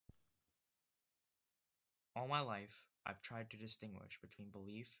All my life, I've tried to distinguish between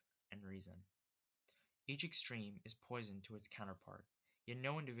belief and reason. Each extreme is poison to its counterpart, yet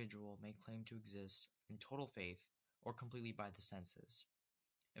no individual may claim to exist in total faith or completely by the senses.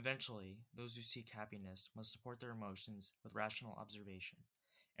 Eventually, those who seek happiness must support their emotions with rational observation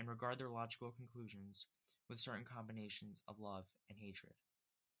and regard their logical conclusions with certain combinations of love and hatred.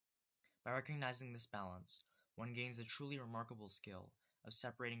 By recognizing this balance, one gains the truly remarkable skill of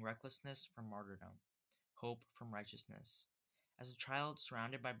separating recklessness from martyrdom, hope from righteousness. As a child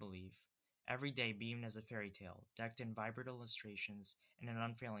surrounded by belief, every day beamed as a fairy tale, decked in vibrant illustrations and an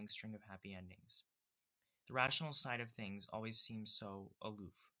unfailing string of happy endings. The rational side of things always seemed so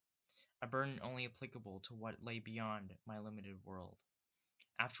aloof, a burden only applicable to what lay beyond my limited world.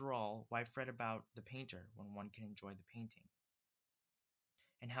 After all, why fret about the painter when one can enjoy the painting?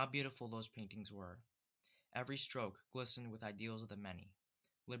 And how beautiful those paintings were! Every stroke glistened with ideals of the many: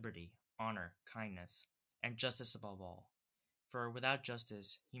 liberty, honor, kindness, and justice above all. For without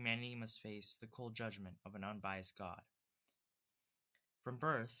justice, humanity must face the cold judgment of an unbiased God. From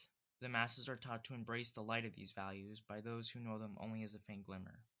birth, the masses are taught to embrace the light of these values by those who know them only as a faint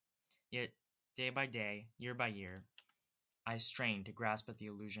glimmer. Yet, day by day, year by year, I strain to grasp at the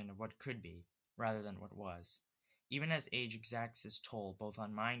illusion of what could be, rather than what was. Even as age exacts its toll both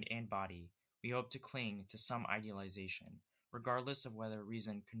on mind and body, we hope to cling to some idealization, regardless of whether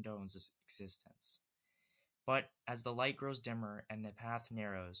reason condones its existence. But as the light grows dimmer and the path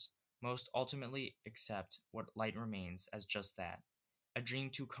narrows, most ultimately accept what light remains as just that, a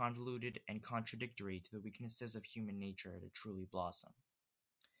dream too convoluted and contradictory to the weaknesses of human nature to truly blossom.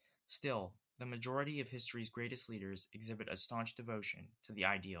 Still, the majority of history's greatest leaders exhibit a staunch devotion to the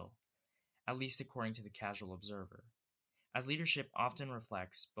ideal, at least according to the casual observer. As leadership often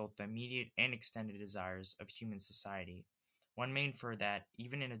reflects both the immediate and extended desires of human society, one may infer that,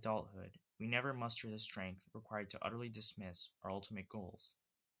 even in adulthood, we never muster the strength required to utterly dismiss our ultimate goals.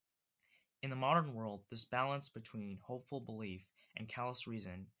 In the modern world, this balance between hopeful belief and callous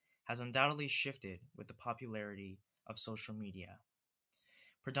reason has undoubtedly shifted with the popularity of social media,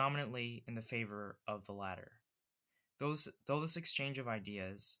 predominantly in the favor of the latter. Though this exchange of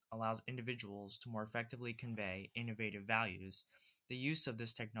ideas allows individuals to more effectively convey innovative values, the use of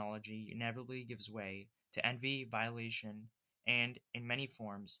this technology inevitably gives way to envy, violation, and, in many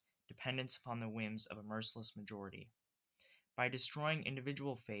forms, dependence upon the whims of a merciless majority. By destroying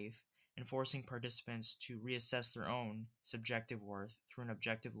individual faith and forcing participants to reassess their own subjective worth through an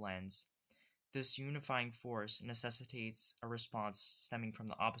objective lens, this unifying force necessitates a response stemming from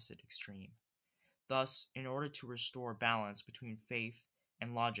the opposite extreme. Thus, in order to restore balance between faith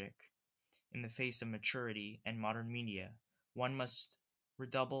and logic in the face of maturity and modern media, one must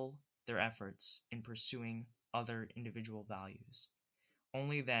redouble their efforts in pursuing other individual values.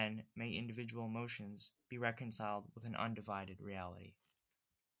 Only then may individual emotions be reconciled with an undivided reality.